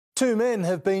Two men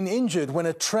have been injured when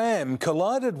a tram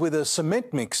collided with a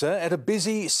cement mixer at a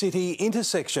busy city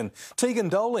intersection. Tegan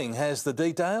Doling has the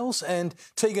details, and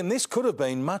Tegan, this could have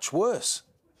been much worse.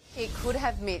 It could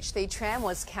have, Mitch. The tram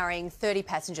was carrying 30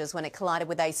 passengers when it collided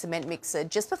with a cement mixer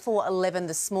just before 11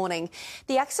 this morning.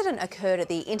 The accident occurred at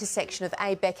the intersection of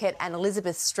A. Beckett and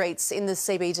Elizabeth Streets in the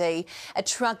CBD. A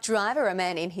truck driver, a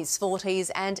man in his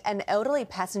 40s, and an elderly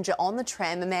passenger on the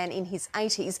tram, a man in his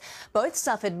 80s, both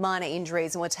suffered minor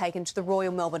injuries and were taken to the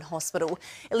Royal Melbourne Hospital.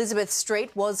 Elizabeth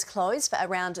Street was closed for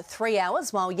around 3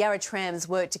 hours while Yarra Trams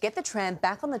worked to get the tram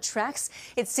back on the tracks.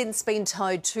 It's since been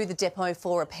towed to the depot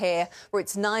for repair.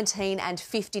 Routes 19 and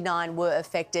 59 were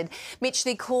affected. Mitch,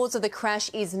 the cause of the crash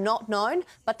is not known,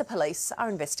 but the police are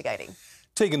investigating.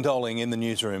 Tegan Doling in the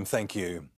newsroom, thank you.